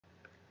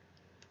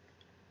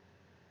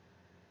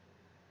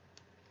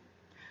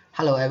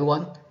Hello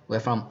everyone,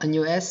 we're from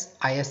NUS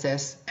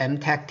ISS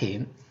MTech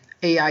team,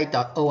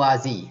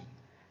 AI.orz.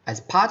 As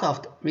part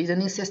of the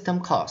Reasoning System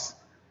course,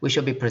 we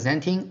shall be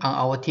presenting on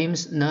our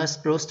team's nurse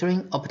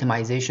rostering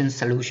optimization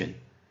solution.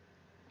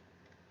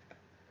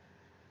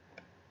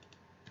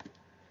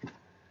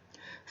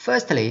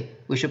 Firstly,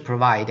 we should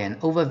provide an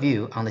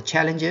overview on the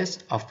challenges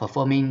of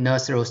performing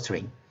nurse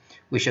rostering.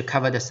 We should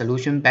cover the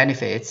solution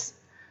benefits,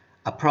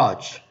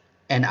 approach,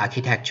 and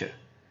architecture.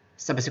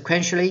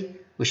 Subsequently,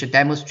 we should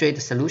demonstrate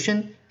the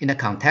solution in the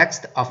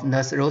context of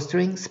nurse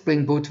rostering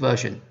Spring Boot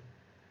version.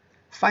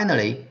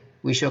 Finally,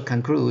 we shall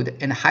conclude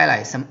and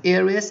highlight some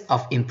areas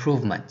of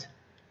improvement.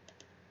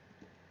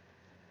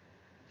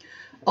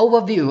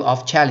 Overview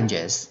of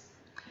challenges.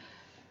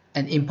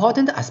 An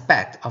important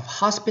aspect of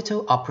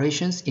hospital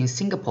operations in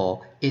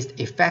Singapore is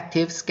the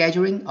effective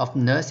scheduling of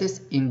nurses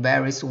in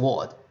various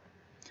wards,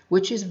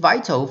 which is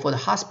vital for the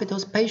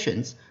hospital's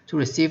patients to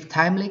receive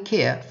timely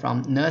care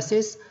from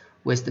nurses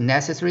with the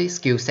necessary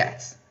skill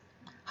sets.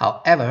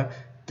 However,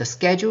 the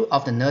schedule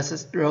of the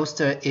nurses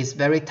roster is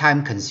very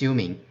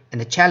time-consuming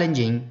and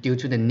challenging due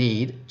to the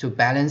need to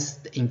balance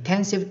the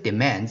intensive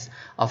demands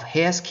of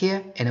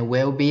healthcare and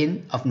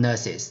well-being of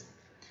nurses.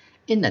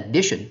 In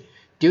addition,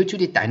 due to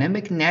the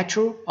dynamic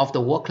nature of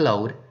the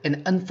workload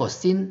and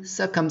unforeseen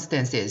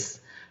circumstances,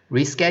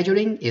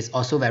 rescheduling is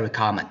also very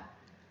common.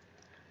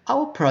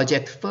 Our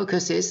project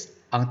focuses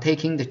on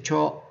taking the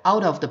chore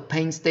out of the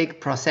painstaking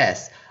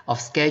process of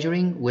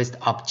scheduling with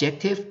the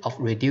objective of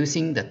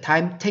reducing the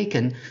time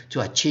taken to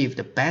achieve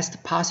the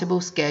best possible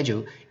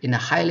schedule in a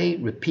highly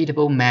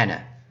repeatable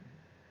manner.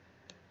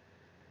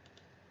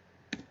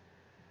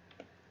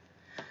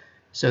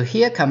 So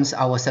here comes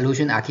our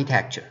solution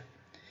architecture.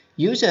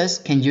 Users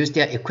can use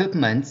their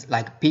equipment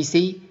like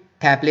PC,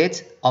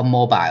 tablet, or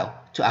mobile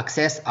to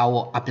access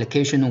our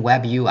application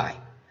Web UI.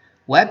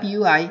 Web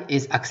UI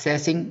is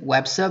accessing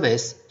web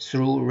service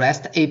through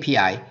REST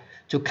API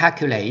to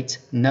calculate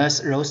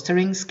nurse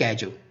rostering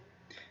schedule.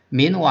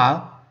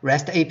 Meanwhile,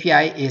 REST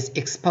API is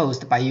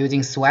exposed by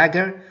using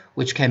Swagger,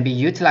 which can be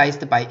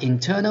utilized by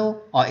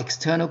internal or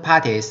external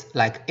parties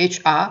like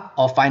HR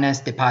or finance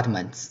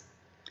departments.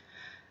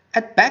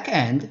 At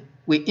backend,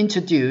 we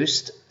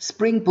introduced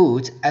Spring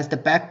Boot as the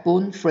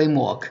backbone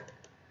framework.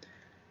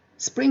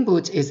 Spring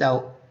Boot is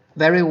a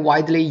very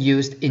widely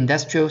used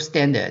industrial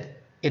standard.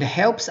 It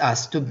helps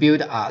us to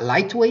build a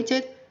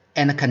lightweighted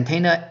and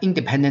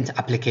container-independent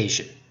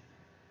application.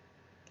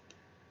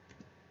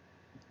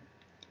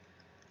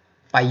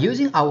 By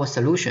using our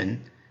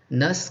solution,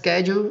 nurse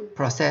schedule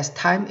process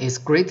time is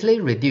greatly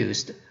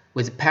reduced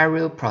with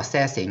parallel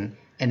processing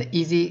and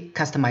easy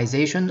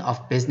customization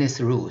of business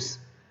rules.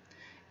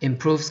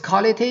 Improves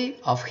quality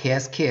of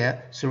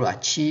healthcare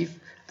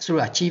through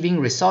achieving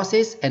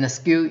resources and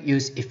skill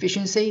use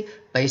efficiency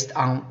based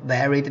on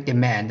varied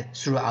demand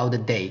throughout the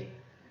day.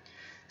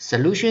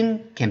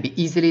 Solution can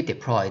be easily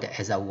deployed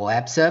as a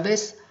web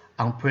service,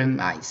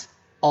 on-premise,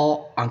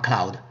 or on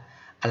cloud,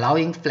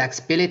 allowing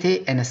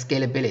flexibility and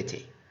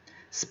scalability.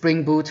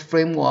 Spring Boot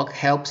framework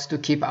helps to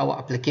keep our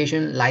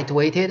application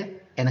lightweighted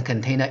and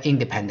container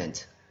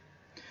independent.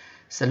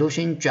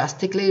 Solution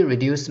drastically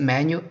reduces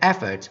manual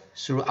effort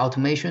through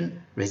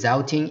automation,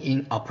 resulting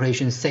in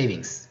operation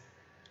savings.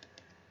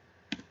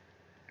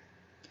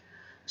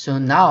 So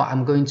now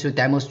I'm going to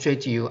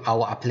demonstrate to you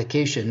our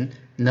application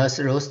nurse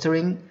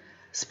rostering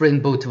Spring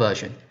Boot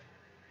version.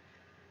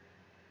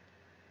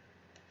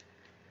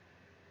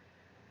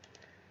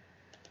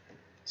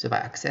 So by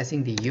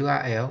accessing the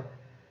URL,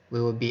 we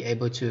will be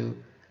able to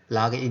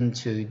log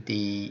into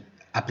the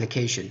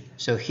application.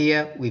 So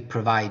here we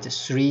provide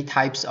 3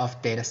 types of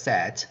data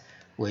set,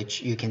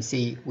 which you can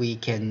see we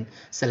can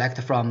select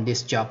from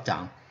this drop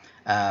down.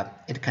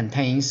 It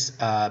contains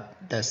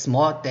the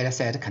small data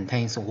set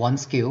contains 1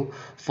 skill,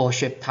 4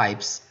 shift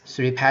types,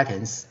 3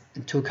 patterns,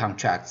 and 2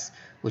 contracts,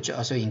 which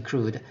also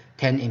include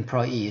 10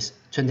 employees,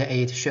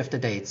 28 shift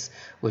dates,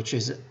 which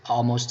is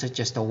almost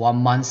just a 1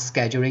 month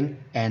scheduling,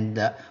 and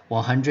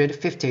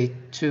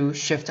 152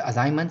 shift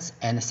assignments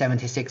and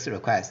 76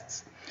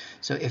 requests.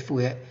 So if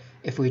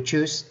we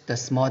choose the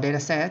small data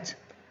set,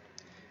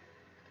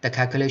 the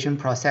calculation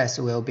process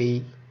will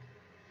be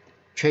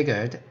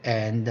triggered,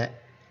 and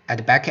at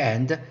the back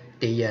end,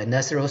 the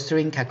nurse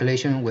rostering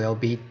calculation will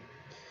be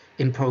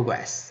in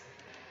progress.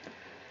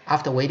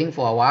 After waiting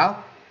for a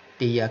while,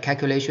 the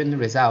calculation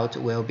result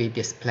will be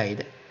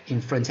displayed in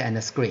front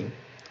end screen.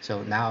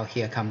 So now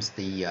here comes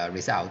the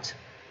result.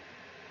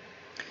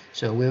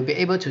 So we'll be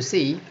able to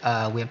see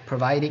we're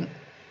providing,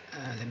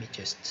 let me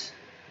just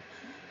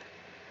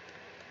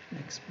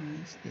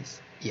maximize this.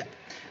 Yeah,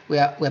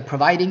 we're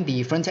providing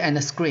the front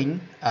end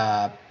screen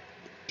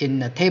in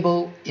the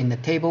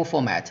table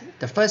format.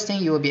 The first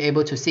thing you will be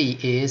able to see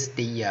is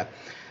the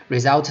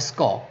result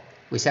score.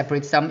 We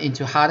separate them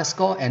into hard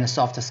score and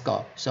soft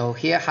score. So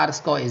here hard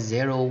score is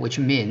 0, which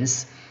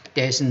means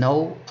there's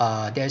no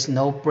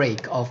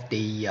break of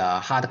the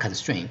hard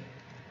constraint.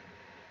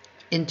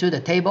 Into the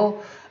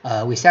table,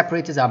 we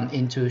separate them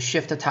into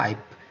shift type.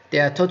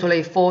 There are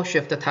totally 4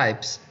 shift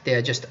types. They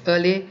are just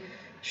early,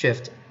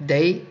 shift,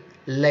 day,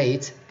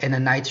 late, and a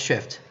night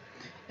shift.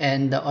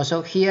 And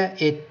also here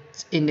it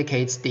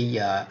indicates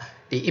the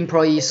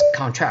employee's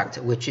contract,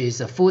 which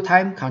is a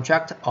full-time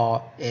contract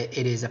or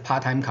it is a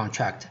part-time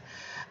contract.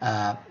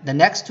 The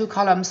next two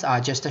columns are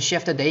just a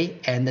shift day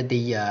and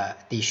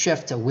the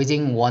shift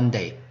within 1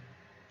 day.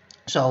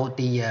 So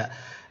the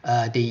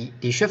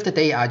shift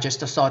day are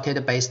just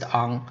sorted based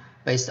on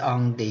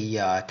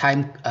the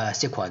time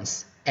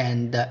sequence,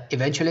 and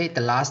eventually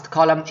the last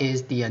column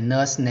is the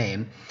nurse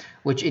name,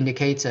 which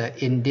indicates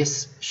in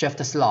this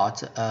shift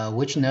slot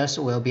which nurse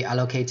will be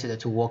allocated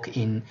to work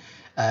in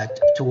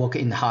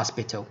the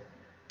hospital.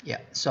 Yeah.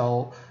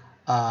 So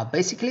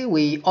basically,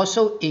 we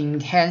also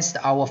enhanced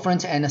our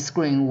front-end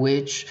screen,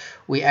 which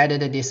we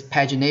added this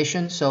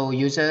pagination, so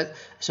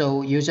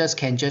users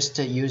can just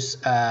use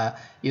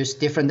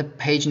different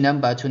page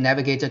number to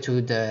navigate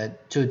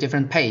to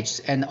different pages,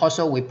 and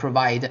also we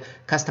provide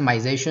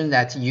customization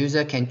that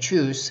user can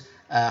choose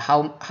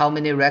how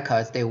many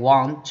records they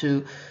want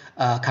to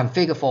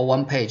configure for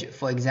one page.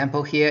 For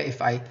example, here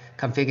if I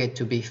configure it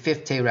to be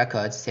 50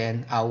 records,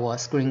 then our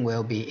screen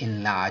will be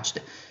enlarged.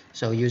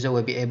 So user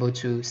will be able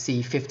to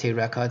see 50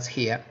 records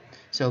here.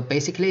 So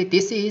basically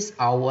this is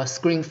our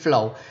screen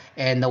flow.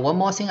 And one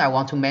more thing I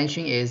want to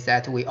mention is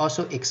that we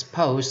also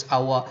expose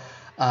our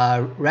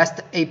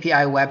REST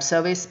API web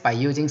service by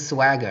using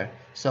Swagger.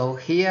 So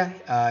here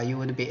you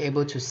would be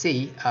able to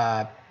see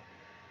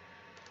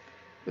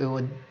you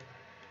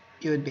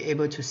would be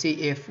able to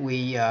see if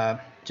we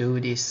do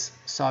this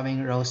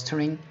solving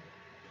rostering.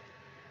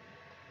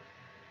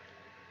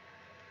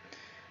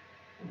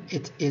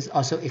 It is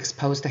also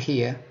exposed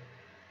here.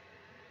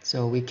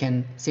 So we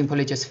can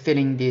simply just fill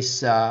in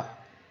this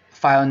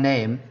file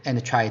name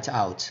and try it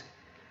out.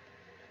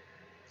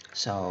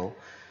 So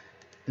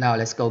now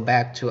let's go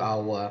back to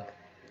our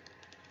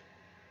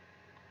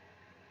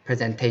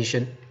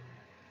presentation.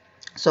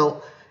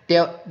 So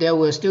there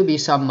will still be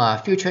some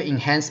future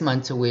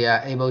enhancements we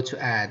are able to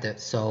add.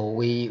 So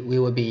we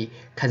will be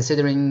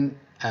considering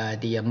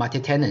the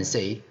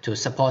multi-tenancy to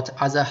support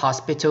other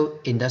hospital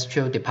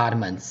industrial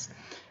departments,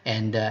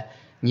 and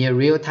near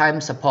real-time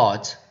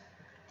support.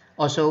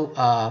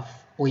 Also,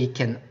 we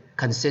can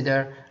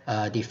consider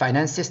the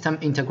finance system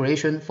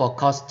integration for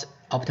cost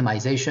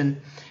optimization,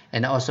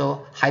 and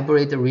also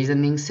hybrid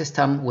reasoning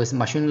system with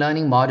machine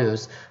learning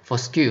modules for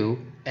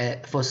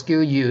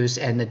skill use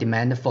and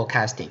demand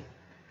forecasting.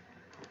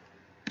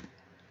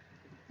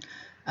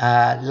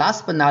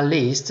 Last but not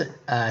least,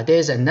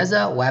 there's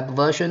another web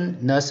version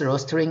nurse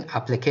rostering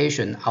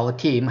application our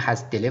team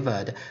has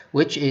delivered,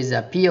 which is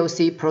a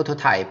POC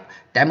prototype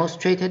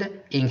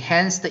demonstrated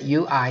enhanced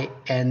UI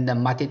and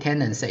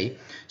multi-tenancy.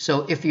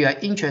 So if you are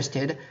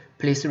interested,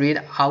 please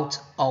read out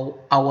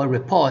our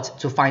report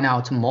to find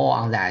out more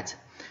on that.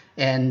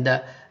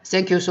 And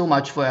thank you so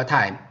much for your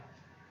time.